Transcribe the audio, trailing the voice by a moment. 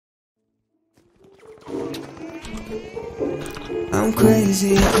I'm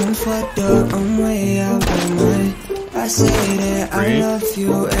crazy, I'm fucked up, I'm way out of my mind. I say that I love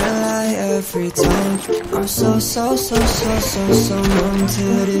you and lie every time. I'm so numb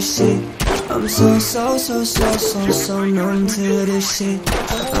to this shit. I'm so numb to this shit.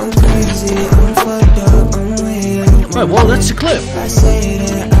 I'm crazy, I'm fucked up, I'm way out. Right, well, that's the clip. I say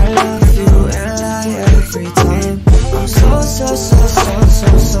that I love you and lie every time. I'm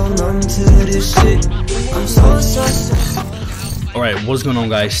so numb to this shit. I'm so. Alright, what's going on,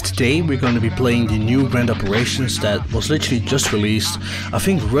 guys? Today we're going to be playing the new Grand Operations that was literally just released. I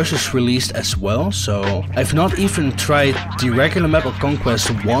think Rush is released as well, so I've not even tried the regular map of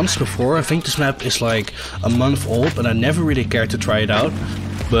Conquest once before. I think this map is like a month old, but I never really cared to try it out.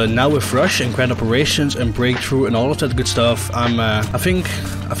 But now with Rush and Grand Operations and Breakthrough and all of that good stuff, I think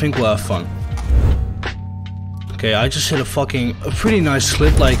we'll have fun. Okay, I just hit a pretty nice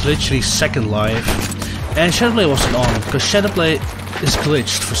clip, like literally second live. And Shadowplay wasn't on, because Shadowplay is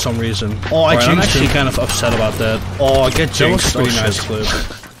glitched for some reason. Oh, I'm actually kind of upset about that. Oh, I get jinxed. That was a pretty nice clip.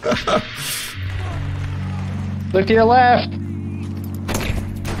 Look to your left!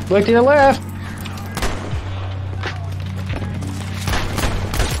 Look to your left!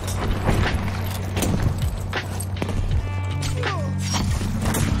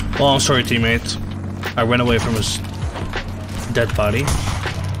 Oh, I'm sorry, teammate. I ran away from his dead body.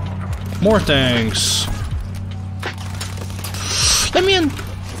 More tanks! Let me in!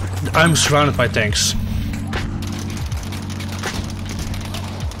 I'm surrounded by tanks.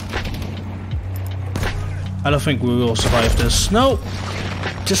 I don't think we will survive this. No!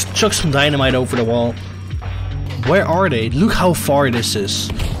 Just chuck some dynamite over the wall. Where are they? Look how far this is.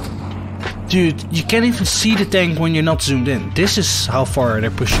 Dude, you can't even see the tank when you're not zoomed in. This is how far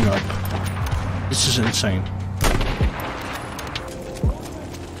they're pushing up. This is insane.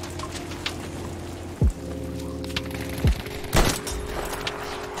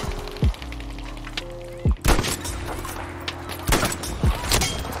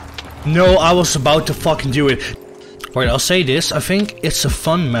 No, I was about to fucking do it. Alright, I'll say this. I think it's a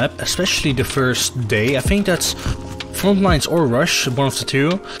fun map, especially the first day. I think that's Frontlines or Rush, one of the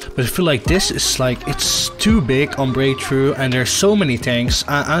two. But I feel like this is like, it's too big on Breakthrough and there's so many tanks.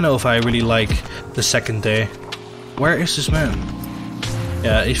 I don't know if I really like the second day. Where is this man?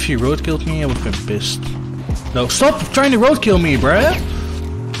 Yeah, if he roadkilled me, I would have been pissed. No, stop trying to roadkill me, bruh!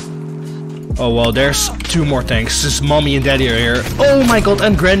 Oh well, there's two more tanks. This mommy and daddy are here. Oh my god,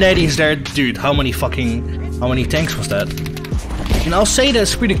 and granddaddy is there. Dude, how many tanks was that? And I'll say that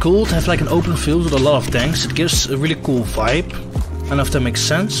it's pretty cool to have like an open field with a lot of tanks. It gives a really cool vibe. I don't know if that makes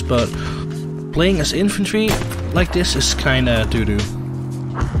sense, but playing as infantry like this is kinda doo-doo.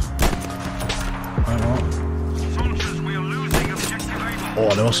 Oh,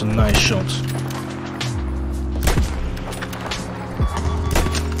 that was a nice shot.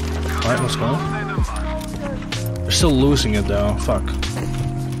 Alright, let's go. We're still losing it though, fuck.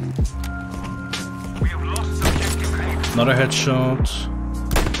 Another headshot.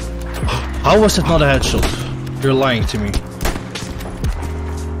 How was it not a headshot? You're lying to me.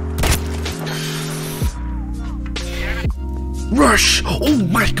 Rush! Oh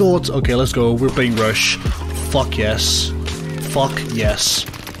my god! Okay, let's go. We're playing Rush. Fuck yes. Fuck yes.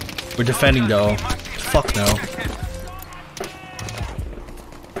 We're defending though. Fuck no.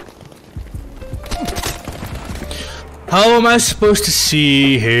 How am I supposed to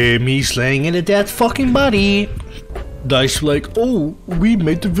see him? He's laying in a dead fucking body. Dice like, oh, we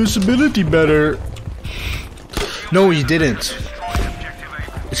made the visibility better. No, you didn't.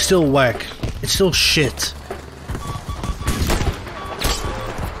 It's still whack. It's still shit.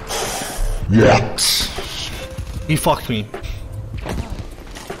 Yes. He fucked me.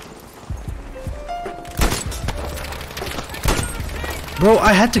 Bro,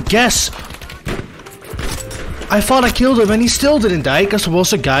 I had to guess. I thought I killed him and he still didn't die because there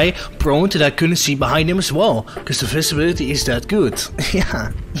was a guy prone that I couldn't see behind him as well. Because the visibility is that good.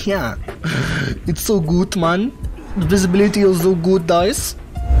 yeah. It's so good, man. The visibility is so good, guys.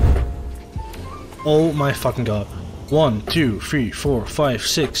 Oh my fucking god. 1, 2, 3, 4, 5,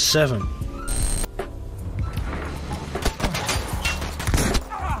 6, 7.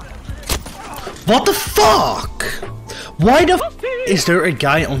 What the fuck? Why the f is there a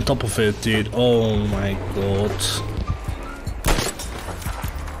guy on top of it, dude? Oh my god.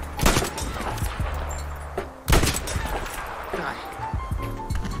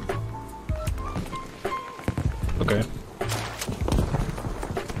 Okay.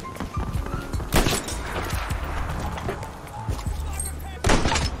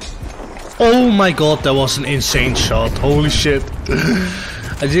 Oh my god, that was an insane shot. Holy shit.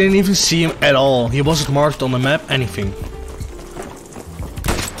 I didn't even see him at all. He wasn't marked on the map, anything.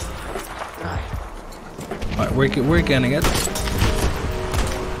 Alright, we're getting it.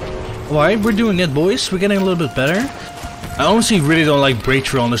 Alright, we're doing it, boys. We're getting a little bit better. I honestly really don't like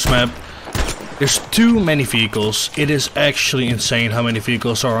breakthrough on this map. There's too many vehicles. It is actually insane how many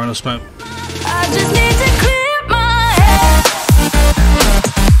vehicles are on this map. I just need to